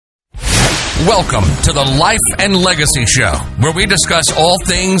Welcome to the Life and Legacy Show, where we discuss all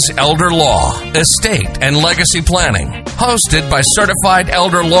things elder law, estate, and legacy planning. Hosted by certified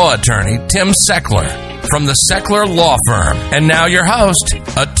elder law attorney Tim Seckler from the Seckler Law Firm. And now your host,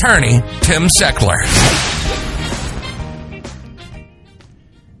 attorney Tim Seckler.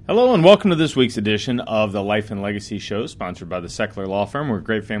 Hello and welcome to this week's edition of the Life and Legacy Show, sponsored by the Seckler Law Firm, where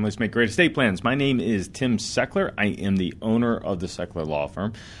great families make great estate plans. My name is Tim Seckler. I am the owner of the Seckler Law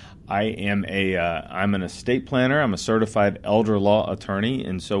Firm. I'm an estate planner. I'm a certified elder law attorney,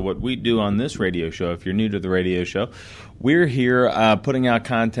 and so what we do on this radio show, if you're new to the radio show, we're here putting out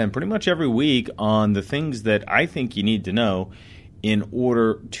content pretty much every week on the things that I think you need to know in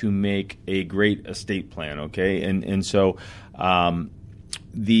order to make a great estate plan. Okay, and so.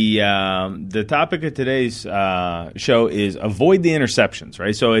 The topic of today's show is avoid the interceptions,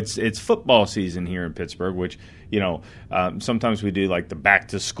 right? So it's football season here in Pittsburgh, which, sometimes we do like the back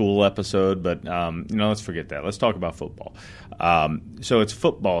to school episode, but, let's forget that. Let's talk about football. So it's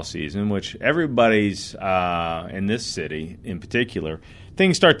football season, which everybody's in this city in particular,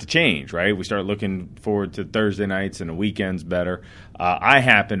 things start to change, right? We start looking forward to Thursday nights and the weekends better. I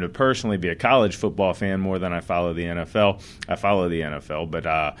happen to personally be a college football fan more than I follow the NFL. I follow the NFL, but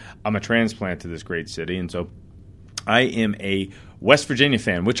I'm a transplant to this great city, and so I am a West Virginia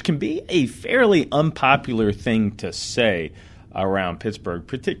fan, which can be a fairly unpopular thing to say around Pittsburgh,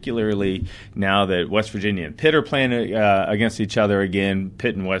 particularly now that West Virginia and Pitt are playing against each other again.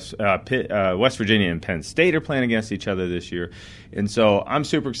 West Virginia and Penn State are playing against each other this year. And so I'm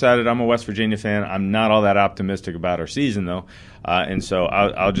super excited. I'm a West Virginia fan. I'm not all that optimistic about our season, though. And so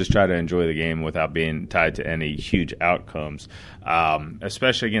I'll just try to enjoy the game without being tied to any huge outcomes,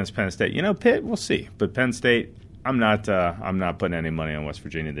 especially against Penn State. Pitt, we'll see. But Penn State, I'm not putting any money on West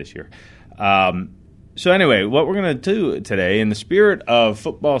Virginia this year. So anyway, what we're going to do today, in the spirit of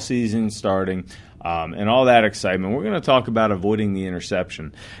football season starting and all that excitement, we're going to talk about avoiding the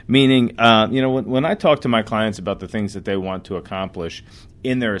interception. Meaning, when I talk to my clients about the things that they want to accomplish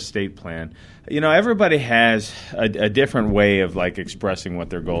in their estate plan, everybody has a different way of like expressing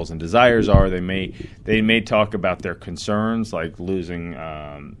what their goals and desires are. They may talk about their concerns, like losing,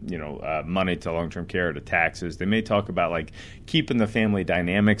 money to long-term care, to taxes. They may talk about like keeping the family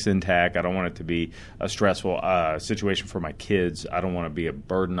dynamics intact. I don't want it to be a stressful situation for my kids. I don't want to be a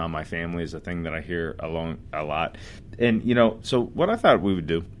burden on my family is a thing that I hear a lot. And, so what I thought we would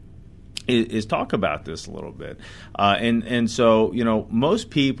do is talk about this a little bit. And so, most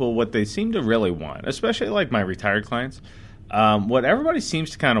people, what they seem to really want, especially like my retired clients, what everybody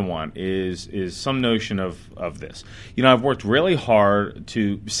seems to kind of want is some notion of this. I've worked really hard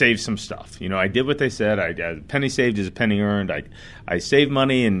to save some stuff. I did what they said. A penny saved is a penny earned. I saved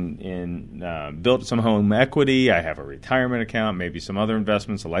money and built some home equity. I have a retirement account, maybe some other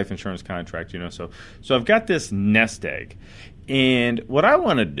investments, a life insurance contract. So I've got this nest egg. And what I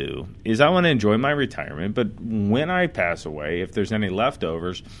want to do is I want to enjoy my retirement, but when I pass away, if there's any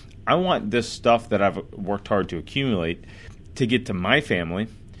leftovers, I want this stuff that I've worked hard to accumulate to get to my family.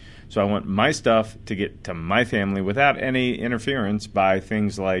 So I want my stuff to get to my family without any interference by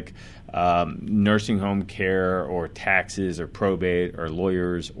things like nursing home care or taxes or probate or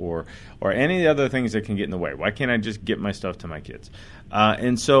lawyers or any other things that can get in the way. Why can't I just get my stuff to my kids?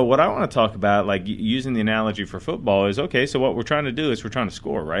 And so what I want to talk about, like using the analogy for football, is okay. So what we're trying to do is we're trying to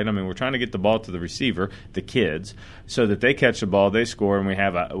score, right? I mean, we're trying to get the ball to the receiver, the kids, so that they catch the ball, they score, and we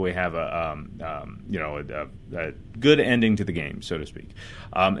have a good ending to the game, so to speak.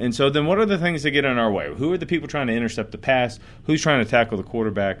 And so then, what are the things that get in our way? Who are the people trying to intercept the pass? Who's trying to tackle the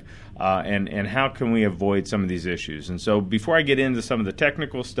quarterback? And how can we avoid some of these issues? And so, before I get into some of the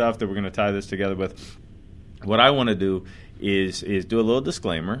technical stuff that we're going to tie this together with, what I want to do is do a little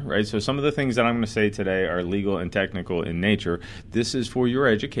disclaimer, right? So some of the things that I'm going to say today are legal and technical in nature. This is for your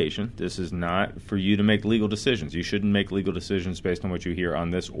education. This is not for you to make legal decisions. You shouldn't make legal decisions based on what you hear on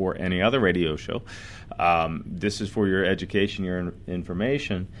this or any other radio show. This is for your education, your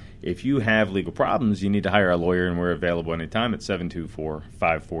information. If you have legal problems, you need to hire a lawyer, and we're available anytime at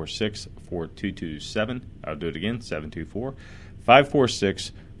 724-546-4227. I'll do it again,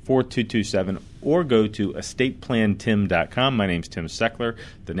 724-546-4227. 4227, or go to estateplantim.com. My name's Tim Seckler.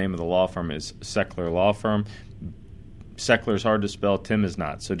 The name of the law firm is Seckler Law Firm. Seckler is hard to spell. Tim is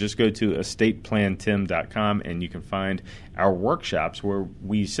not. So just go to estateplantim.com and you can find our workshops where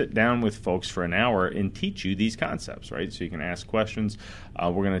we sit down with folks for an hour and teach you these concepts, right? So you can ask questions.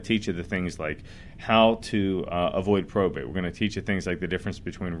 We're going to teach you the things like how to avoid probate. We're going to teach you things like the difference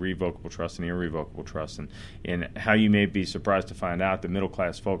between revocable trust and irrevocable trust, and how you may be surprised to find out that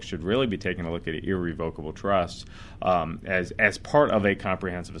middle-class folks should really be taking a look at irrevocable trusts as part of a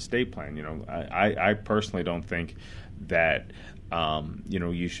comprehensive estate plan. I personally don't think that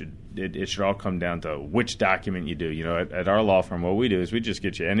you should. It should all come down to which document you do. At our law firm, what we do is we just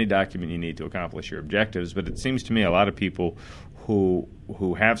get you any document you need to accomplish your objectives. But it seems to me a lot of people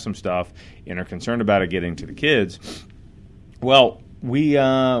who have some stuff and are concerned about it getting to the kids, well, we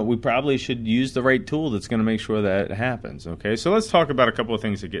probably should use the right tool that's going to make sure that it happens. Okay, so let's talk about a couple of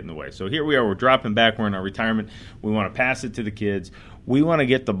things that get in the way. So here we are, we're dropping back, we're in our retirement, we want to pass it to the kids, we want to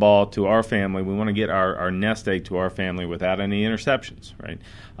get the ball to our family, we want to get our nest egg to our family without any interceptions, right?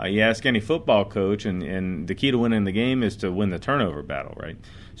 You ask any football coach, and the key to winning the game is to win the turnover battle, right?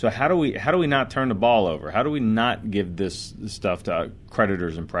 So how do we not turn the ball over? How do we not give this stuff to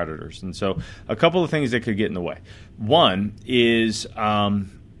creditors and predators? And so a couple of things that could get in the way. One is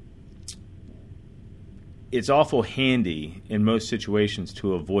it's awful handy in most situations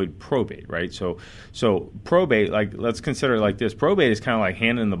to avoid probate, right? So probate, like, let's consider it like this. Probate is kind of like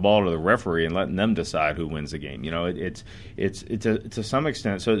handing the ball to the referee and letting them decide who wins the game. It's to some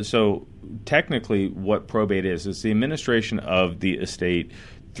extent. So technically, what probate is the administration of the estate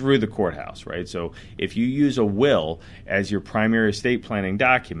through the courthouse, right? So if you use a will as your primary estate planning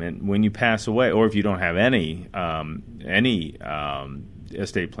document when you pass away, or if you don't have any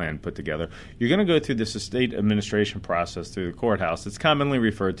estate plan put together, you're going to go through this estate administration process through the courthouse. It's commonly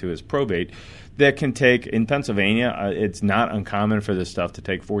referred to as probate. That can take, in Pennsylvania, it's not uncommon for this stuff to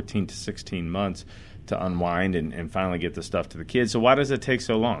take 14 to 16 months to unwind and finally get the stuff to the kids. So why does it take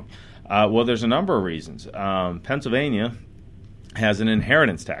so long? Well, there's a number of reasons. Pennsylvania has an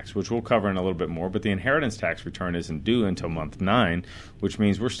inheritance tax, which we'll cover in a little bit more, but the inheritance tax return isn't due until month 9, which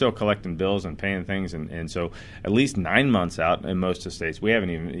means we're still collecting bills and paying things, and so at least 9 months out in most of the states, we haven't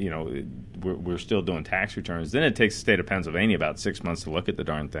even, we're still doing tax returns. Then it takes the state of Pennsylvania about 6 months to look at the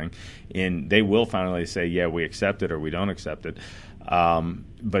darn thing, and they will finally say, yeah, we accept it or we don't accept it.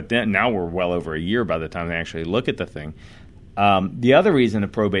 But then now we're well over a year by the time they actually look at the thing. The other reason a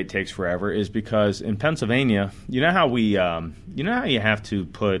probate takes forever is because in Pennsylvania, you know how you have to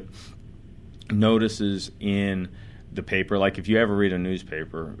put notices in the paper. Like if you ever read a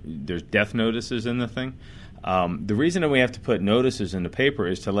newspaper, there's death notices in the thing. The reason that we have to put notices in the paper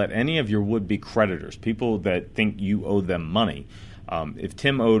is to let any of your would-be creditors, people that think you owe them money. If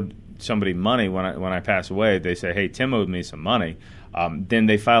Tim owed somebody money when I pass away, they say, hey, Tim owed me some money. Then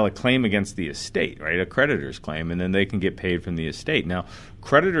they file a claim against the estate, right, a creditor's claim, and then they can get paid from the estate. Now,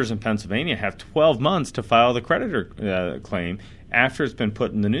 creditors in Pennsylvania have 12 months to file the creditor claim after it's been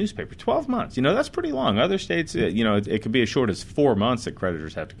put in the newspaper. 12 months. That's pretty long. Other states, it could be as short as 4 months that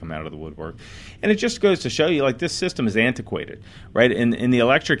creditors have to come out of the woodwork. And it just goes to show you, like, this system is antiquated, right? In the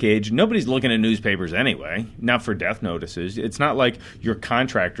electric age, nobody's looking at newspapers anyway, not for death notices. It's not like your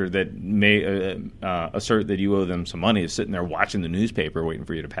contractor that may assert that you owe them some money is sitting there watching the newspaper waiting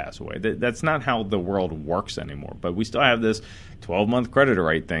for you to pass away. That's not how the world works anymore. But we still have this 12-month creditor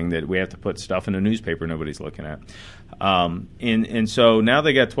right thing that we have to put stuff in a newspaper nobody's looking at. And so now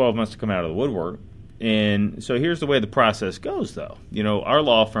they got 12 months to come out of the woodwork. And so here's the way the process goes, though. Our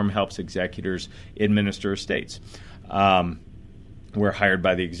law firm helps executors administer estates. We're hired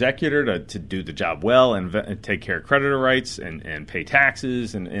by the executor to do the job well and take care of creditor rights and pay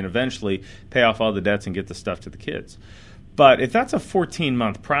taxes and eventually pay off all the debts and get the stuff to the kids. But if that's a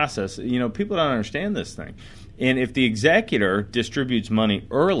 14-month process, people don't understand this thing. And if the executor distributes money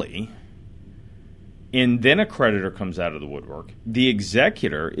early and then a creditor comes out of the woodwork, the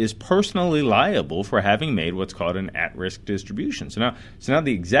executor is personally liable for having made what's called an at-risk distribution. So now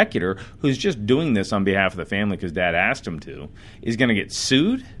the executor, who's just doing this on behalf of the family because Dad asked him to, is going to get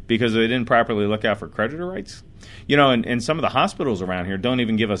sued because they didn't properly look out for creditor rights. And some of the hospitals around here don't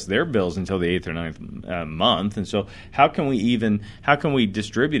even give us their bills until the 8th or 9th month. And so how can we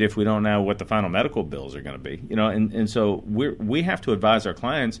distribute if we don't know what the final medical bills are going to be? And so we have to advise our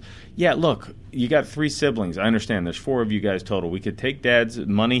clients, yeah, look, you got 3 siblings. I understand there's 4 of you guys total. We could take Dad's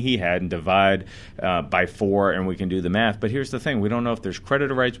money he had and divide by 4, and we can do the math. But here's the thing. We don't know if there's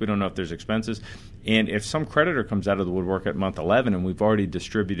creditor rights. We don't know if there's expenses. And if some creditor comes out of the woodwork at month 11 and we've already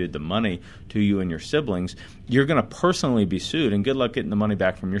distributed the money to you and your siblings, you're going to personally be sued, and good luck getting the money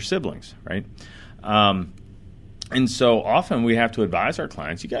back from your siblings, right? And so often we have to advise our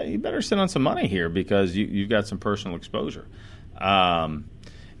clients, you better sit on some money here because you've got some personal exposure.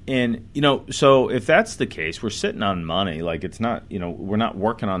 And, so if that's the case, we're sitting on money. Like it's not, we're not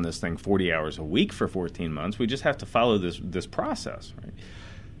working on this thing 40 hours a week for 14 months. We just have to follow this process, right?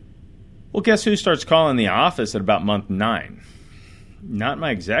 Well, guess who starts calling the office at about month 9? Not my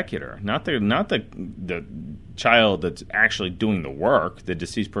executor, not the child that's actually doing the work, the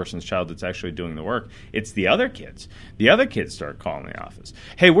deceased person's child that's actually doing the work. It's the other kids. The other kids start calling the office.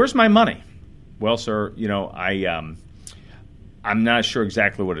 Hey, where's my money? Well, sir, I'm not sure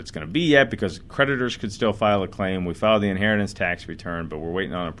exactly what it's going to be yet because creditors could still file a claim. We filed the inheritance tax return, but we're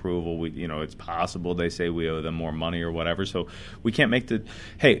waiting on approval. It's possible they say we owe them more money or whatever, so we can't make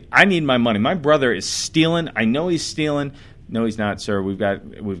hey, I need my money. My brother is stealing. I know he's stealing. No, he's not, sir. We've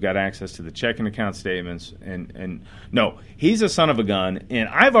got access to the checking account statements, and no, he's a son of a gun. And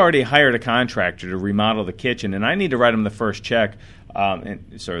I've already hired a contractor to remodel the kitchen, and I need to write him the first check.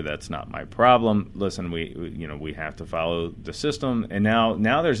 And sir, that's not my problem. Listen, we have to follow the system, and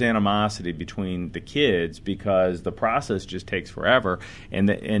now there's animosity between the kids because the process just takes forever, and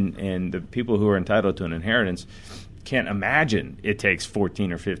the people who are entitled to an inheritance can't imagine it takes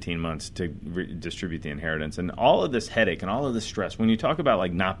 14 or 15 months to distribute the inheritance. And all of this headache and all of this stress, when you talk about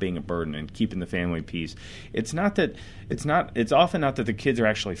like not being a burden and keeping the family peace, it's often not that the kids are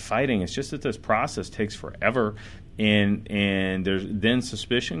actually fighting. It's just that this process takes forever. And then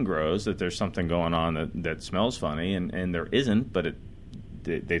suspicion grows that there's something going on that smells funny, and there isn't, but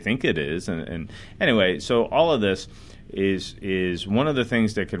they think it is. And anyway, so all of this is one of the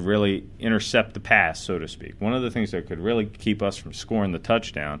things that could really intercept the pass, so to speak. One of the things that could really keep us from scoring the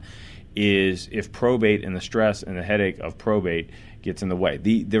touchdown is if probate and the stress and the headache of probate gets in the way.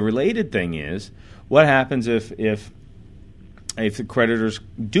 The related thing is what happens if the creditors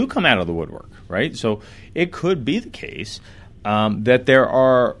do come out of the woodwork, right? So it could be the case that there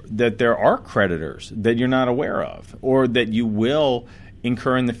are creditors that you're not aware of or that you will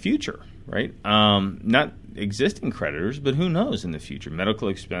incur in the future, right? Not existing creditors, but who knows in the future? Medical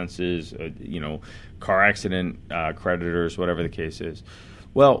expenses, car accident creditors, whatever the case is.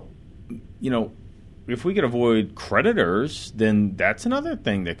 Well, if we could avoid creditors, then that's another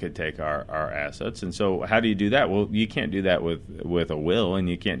thing that could take our assets. And so how do you do that? Well, you can't do that with a will, and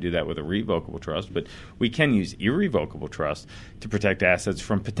you can't do that with a revocable trust, but we can use irrevocable trust to protect assets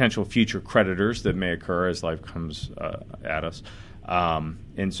from potential future creditors that may occur as life comes at us.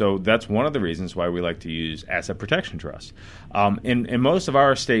 And so that's one of the reasons why we like to use asset protection trust. In most of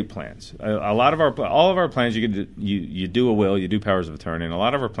our estate plans, all of our plans, you do a will, you do powers of attorney, and a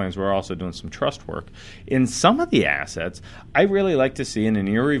lot of our plans we're also doing some trust work. In some of the assets, I really like to see in an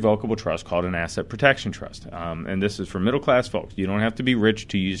irrevocable trust called an asset protection trust. And this is for middle class folks. You don't have to be rich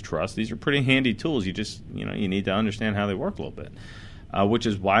to use trust. These are pretty handy tools. You just you need to understand how they work a little bit, which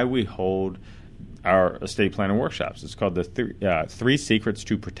is why we hold our estate planning workshops. It's called the Three Secrets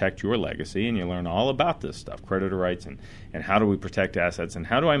to Protect Your Legacy, and you learn all about this stuff, creditor rights, and how do we protect assets, and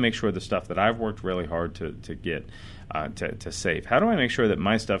how do I make sure the stuff that I've worked really hard to get to save, how do I make sure that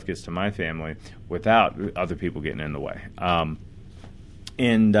my stuff gets to my family without other people getting in the way.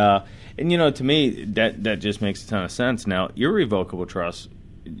 And to me, that just makes a ton of sense. Now, irrevocable trusts,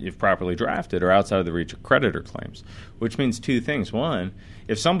 if properly drafted, are outside of the reach of creditor claims, which means two things. One,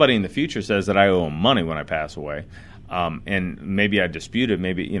 if somebody in the future says that I owe them money when I pass away, and maybe I dispute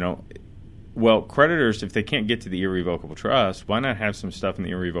it, well, creditors, if they can't get to the irrevocable trust, why not have some stuff in the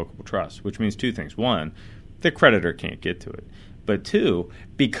irrevocable trust? Which means two things. One, the creditor can't get to it. But two,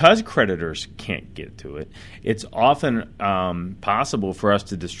 because creditors can't get to it, it's often possible for us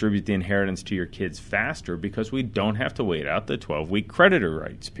to distribute the inheritance to your kids faster because we don't have to wait out the 12-week creditor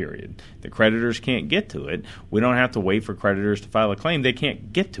rights period. The creditors can't get to it. We don't have to wait for creditors to file a claim. They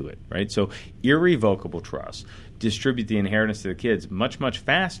can't get to it, right? So irrevocable trusts distribute the inheritance to the kids much, much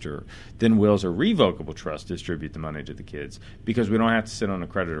faster than wills or revocable trusts distribute the money to the kids because we don't have to sit on a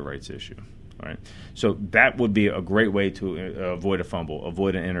creditor rights issue. Right. So that would be a great way to avoid a fumble,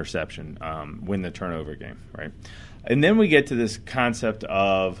 avoid an interception, win the turnover game, right? And then we get to this concept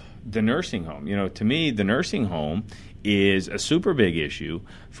of the nursing home. To me, the nursing home is a super big issue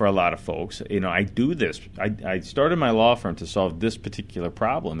for a lot of folks. I do this. I started my law firm to solve this particular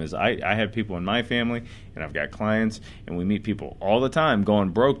problem. Is I have people in my family, and I've got clients, and we meet people all the time going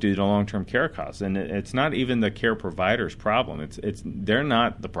broke due to long-term care costs. And it's not even the care provider's problem. They're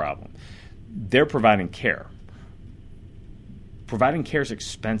not the problem. They're providing care. providing care is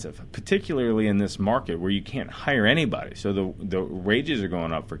expensive, particularly in this market where you can't hire anybody. So the wages are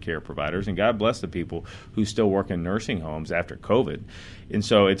going up for care providers, and God bless the people who still work in nursing homes after COVID. And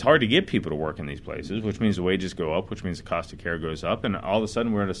so it's hard to get people to work in these places, which means the wages go up, which means the cost of care goes up. And all of a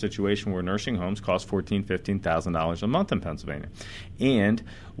sudden we're in a situation where nursing homes cost $14,000, $15,000 a month in Pennsylvania. And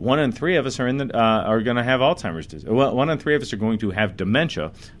 1 in 3 of us are going to have Alzheimer's disease. Well, 1 in 3 of us are going to have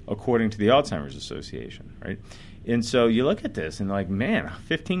dementia, according to the Alzheimer's Association, right? And so you look at this and like, man,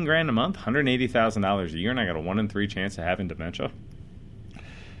 $15,000 a month, $180,000 a year, and I got a 1 in 3 chance of having dementia.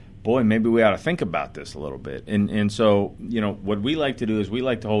 Boy, maybe we ought to think about this a little bit. And so, what we like to do is we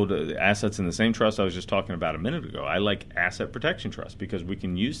like to hold assets in the same trust I was just talking about a minute ago. I like asset protection trust because we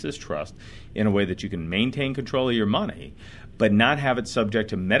can use this trust in a way that you can maintain control of your money, but not have it subject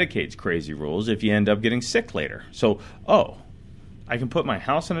to Medicaid's crazy rules if you end up getting sick later. So, I can put my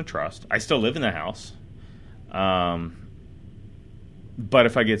house in a trust. I still live in the house. But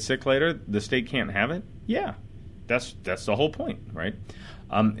if I get sick later, the state can't have it? Yeah, that's the whole point, right?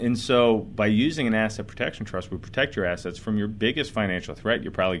 And so by using an asset protection trust, we protect your assets from your biggest financial threat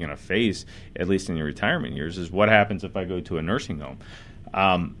you're probably going to face, at least in your retirement years, is what happens if I go to a nursing home.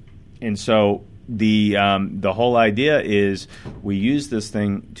 And so the whole idea is we use this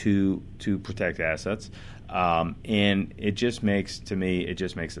thing to protect assets, and it just makes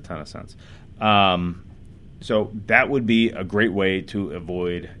a ton of sense. So that would be a great way to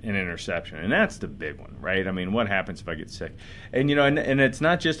avoid an interception. And that's the big one, right? I mean, what happens if I get sick? And, and it's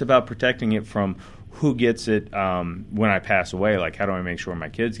not just about protecting it from who gets it when I pass away. Like, how do I make sure my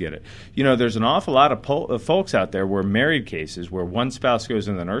kids get it? There's an awful lot of folks out there where married cases where one spouse goes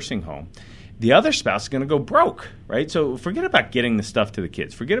in the nursing home, the other spouse is going to go broke, right? So forget about getting the stuff to the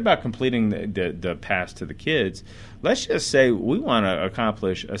kids. Forget about completing the pass to the kids. Let's just say we want to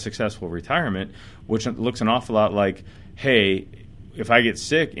accomplish a successful retirement, which looks an awful lot like, hey, if I get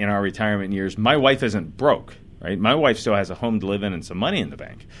sick in our retirement years, my wife isn't broke, right? My wife still has a home to live in and some money in the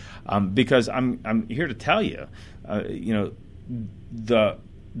bank. Because I'm here to tell you,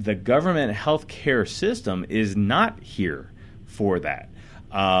 the government health care system is not here for that.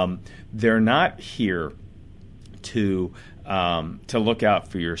 They're not here to look out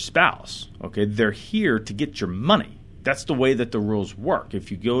for your spouse. Okay, they're here to get your money. That's the way that the rules work.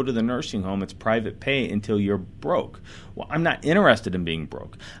 If you go to the nursing home, it's private pay until you're broke. Well, I'm not interested in being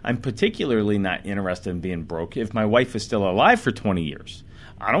broke. I'm particularly not interested in being broke if my wife is still alive for 20 years.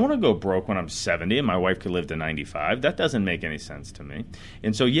 I don't want to go broke when I'm 70 and my wife could live to 95. That doesn't make any sense to me.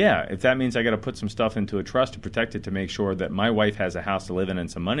 And so, yeah, if that means I got to put some stuff into a trust to protect it to make sure that my wife has a house to live in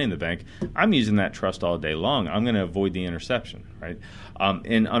and some money in the bank, I'm using that trust all day long. I'm going to avoid the interception, right?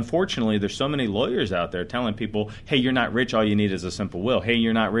 And unfortunately, there's so many lawyers out there telling people, hey, you're not rich, all you need is a simple will. Hey,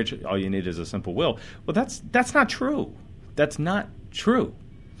 you're not rich, all you need is a simple will. Well, that's not true. That's not true.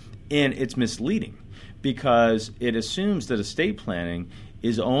 And it's misleading because it assumes that estate planning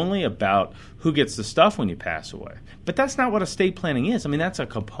is only about who gets the stuff when you pass away. But that's not what estate planning is. I mean, that's a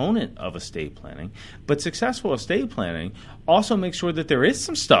component of estate planning. But successful estate planning also makes sure that there is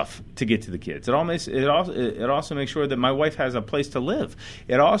some stuff to get to the kids. It also makes sure that my wife has a place to live.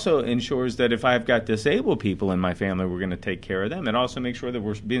 It also ensures that if I've got disabled people in my family, we're going to take care of them. It also makes sure that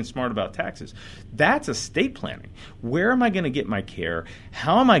we're being smart about taxes. That's estate planning. Where am I going to get my care?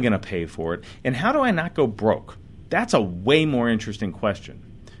 How am I going to pay for it? And how do I not go broke? That's a way more interesting question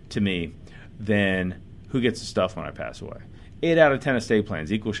to me than who gets the stuff when I pass away. 8 out of 10 estate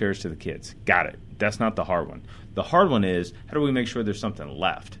plans, equal shares to the kids. Got it. That's not the hard one. The hard one is, how do we make sure there's something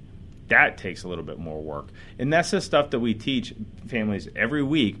left? That takes a little bit more work. And that's the stuff that we teach families every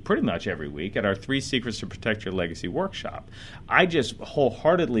week, pretty much every week, at our 3 Secrets to Protect Your Legacy workshop. I just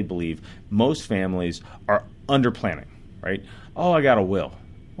wholeheartedly believe most families are under planning, right? Oh, I got a will.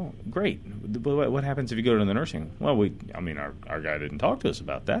 Well, great. What happens if you go to the nursing home? Well, our guy didn't talk to us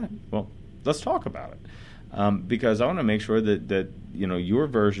about that. Well, let's talk about it. Because I want to make sure that your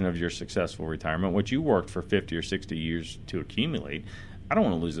version of your successful retirement, what you worked for 50 or 60 years to accumulate, I don't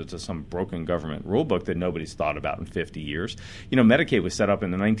want to lose it to some broken government rule book that nobody's thought about in 50 years. Medicaid was set up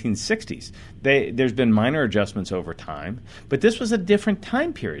in the 1960s. There's been minor adjustments over time, but this was a different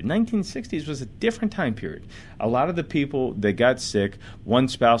time period. 1960s was a different time period. A lot of the people that got sick, one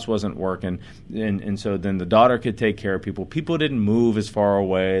spouse wasn't working, and so then the daughter could take care of people. People didn't move as far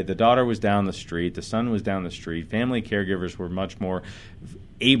away. The daughter was down the street. The son was down the street. Family caregivers were much more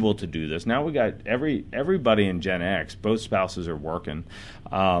able to do this. Now we got everybody in Gen X, both spouses are working,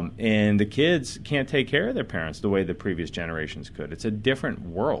 and the kids can't take care of their parents the way the previous generations could. It's a different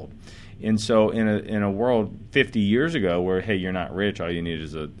world. And so in a world 50 years ago where, hey, you're not rich, all you need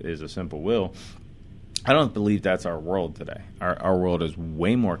is a simple will, I don't believe that's our world today. Our world is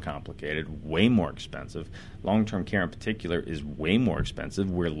way more complicated, way more expensive. Long-term care in particular is way more expensive.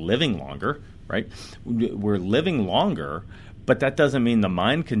 We're living longer, right? We're living longer, but that doesn't mean the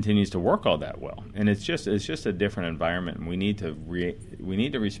mind continues to work all that well. And it's just a different environment, and we need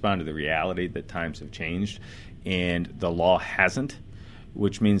to respond to the reality that times have changed, and the law hasn't,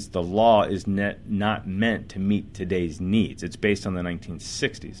 which means the law is not meant to meet today's needs. It's based on the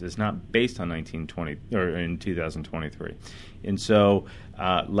 1960s. It's not based on 1920 or in 2023. And so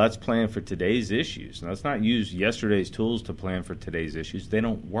let's plan for today's issues. And let's not use yesterday's tools to plan for today's issues. They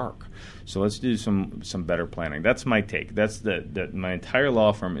don't work. So let's do some better planning. That's my take. That's my entire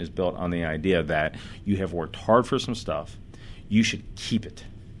law firm is built on the idea that you have worked hard for some stuff. You should keep it.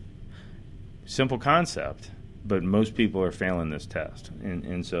 Simple concept. But most people are failing this test.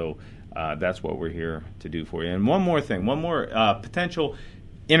 And so that's what we're here to do for you. And one more thing, potential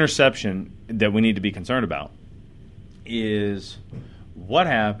interception that we need to be concerned about is what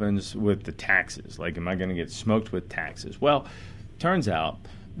happens with the taxes. Like, am I going to get smoked with taxes? Well, turns out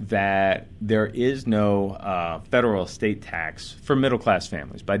that there is no federal estate tax for middle-class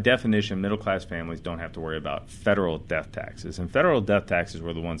families. By definition, middle-class families don't have to worry about federal death taxes. And federal death taxes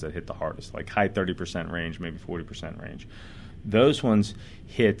were the ones that hit the hardest, like high 30% range, maybe 40% range. Those ones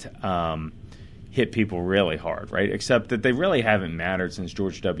hit people really hard, right? Except that they really haven't mattered since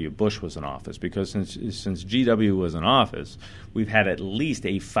George W. Bush was in office, because since GW was in office, we've had at least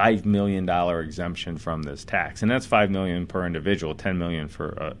a $5 million exemption from this tax, and that's $5 million per individual, $10 million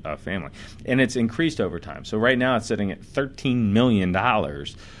for a family, and it's increased over time. So right now it's sitting at $13 million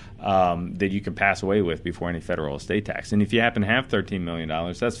that you can pass away with before any federal estate tax. And if you happen to have $13 million,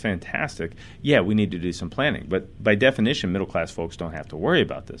 that's fantastic. Yeah, we need to do some planning, but by definition, middle-class folks don't have to worry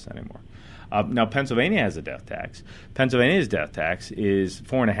about this anymore. Now, Pennsylvania has a death tax. Pennsylvania's death tax is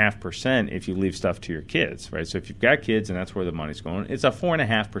 4.5% if you leave stuff to your kids, right? So if you've got kids and that's where the money's going, it's a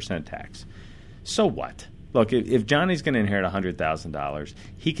 4.5% tax. So what? Look, if Johnny's going to inherit $100,000,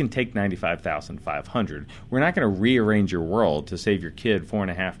 he can take $95,500. We're not going to rearrange your world to save your kid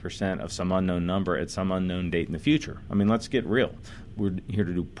 4.5% of some unknown number at some unknown date in the future. I mean, let's get real. We're here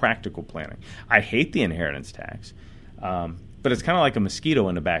to do practical planning. I hate the inheritance tax. But it's kind of like a mosquito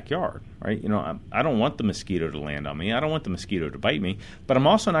in the backyard, right? You know, I don't want the mosquito to land on me. I don't want the mosquito to bite me. But I'm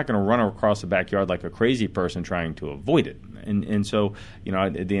also not going to run across the backyard like a crazy person trying to avoid it. And so, you know,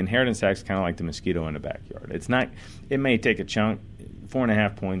 the inheritance tax is kind of like the mosquito in the backyard. It's not. It may take a chunk,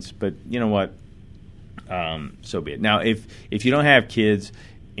 4.5 points, but you know what? So be it. Now, if you don't have kids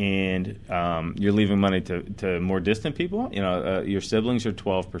and you're leaving money to more distant people, you know, your siblings are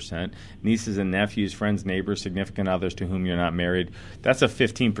 12%, nieces and nephews, friends, neighbors, significant others to whom you're not married, that's a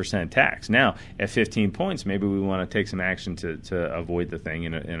 15% tax. Now, at 15 points, maybe we want to take some action to avoid the thing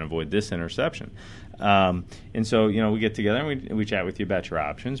and avoid this interception. And so, you know, we get together and we chat with you about your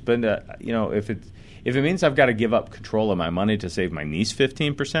options. But, you know, if it means I've got to give up control of my money to save my niece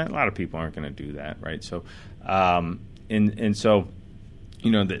 15%, a lot of people aren't going to do that, right? So, and so, you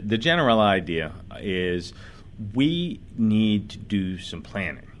know, the general idea is we need to do some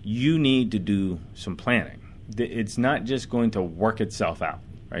planning. You need to do some planning. It's not just going to work itself out,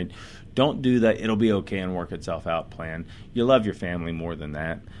 right? Don't do the it'll be okay and work itself out plan. You love your family more than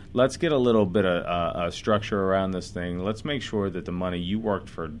that. Let's get a little bit of structure around this thing. Let's make sure that the money you worked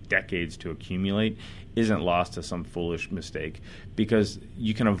for decades to accumulate isn't lost to some foolish mistake, because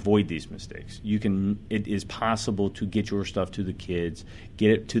you can avoid these mistakes. It is possible to get your stuff to the kids,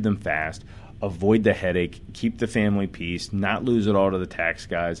 get it to them fast, avoid the headache, keep the family peace, not lose it all to the tax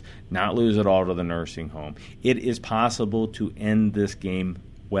guys, not lose it all to the nursing home. It is possible to end this game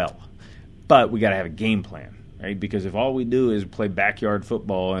well, but we got to have a game plan. Right? Because if all we do is play backyard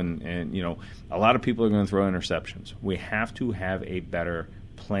football and you know, a lot of people are going to throw interceptions. We have to have a better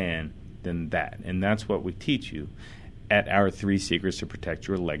plan than that. And that's what we teach you at our 3 Secrets to Protect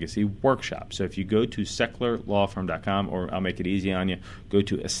Your Legacy workshop. So if you go to secklerlawfirm.com, or I'll make it easy on you, go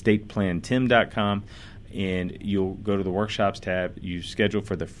to estateplantim.com, and you'll go to the workshops tab. You schedule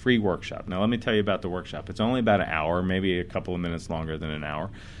for the free workshop. Now let me tell you about the workshop. It's only about an hour, maybe a couple of minutes longer than an hour.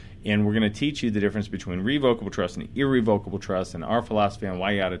 And we're going to teach you the difference between revocable trust and irrevocable trust, and our philosophy on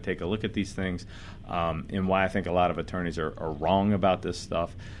why you ought to take a look at these things, and why I think a lot of attorneys are wrong about this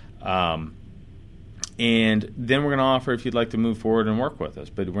stuff. And then we're going to offer if you'd like to move forward and work with us.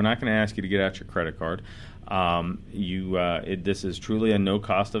 But we're not going to ask you to get out your credit card. This is truly a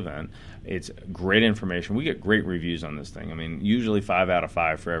no-cost event. It's great information. We get great reviews on this thing. I mean, usually 5 out of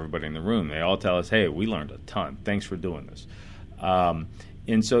 5 for everybody in the room. They all tell us, hey, we learned a ton. Thanks for doing this.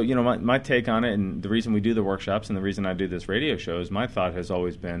 And so, you know, my take on it, and the reason we do the workshops and the reason I do this radio show is my thought has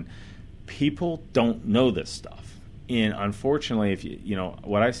always been people don't know this stuff. And unfortunately, if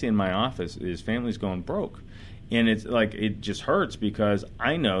what I see in my office is families going broke. And it's like, it just hurts, because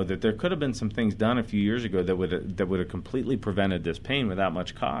I know that there could have been some things done a few years ago that would have completely prevented this pain without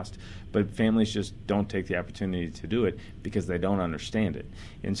much cost. But families just don't take the opportunity to do it because they don't understand it.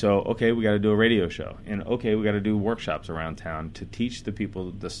 And so, okay, we got to do a radio show, and okay, we got to do workshops around town to teach the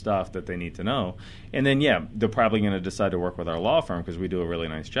people the stuff that they need to know. And then, yeah, they're probably going to decide to work with our law firm because we do a really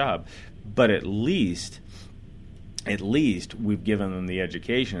nice job. But at least we've given them the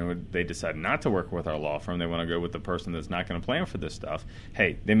education. They decide not to work with our law firm. They want to go with the person that's not going to plan for this stuff.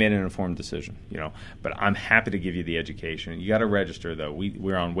 Hey, they made an informed decision, But I'm happy to give you the education. You got to register, though.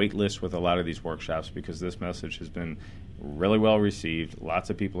 We're on wait lists with a lot of these workshops because this message has been really well received. Lots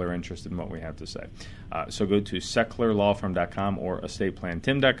of people are interested in what we have to say. So go to secklerlawfirm.com or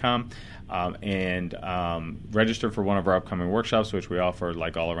estateplantim.com and register for one of our upcoming workshops, which we offer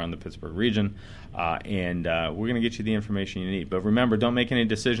all around the Pittsburgh region. And we're going to get you the information you need. But remember, don't make any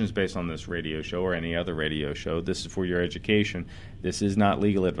decisions based on this radio show or any other radio show. This is for your education. This is not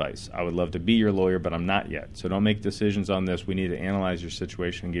legal advice. I would love to be your lawyer, but I'm not yet. So don't make decisions on this. We need to analyze your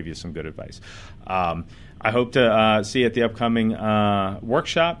situation and give you some good advice. I hope to see you at the upcoming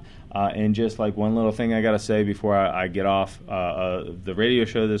workshop. And just one little thing I got to say before I get off the radio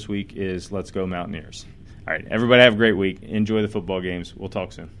show this week is let's go Mountaineers. All right, everybody have a great week. Enjoy the football games. We'll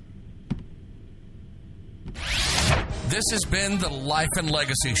talk soon. This has been the Life and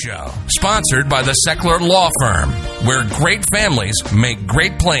Legacy Show, sponsored by the Seckler Law Firm, where great families make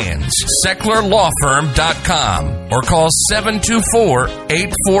great plans. SecklerLawFirm.com or call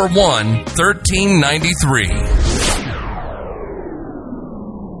 724-841-1393.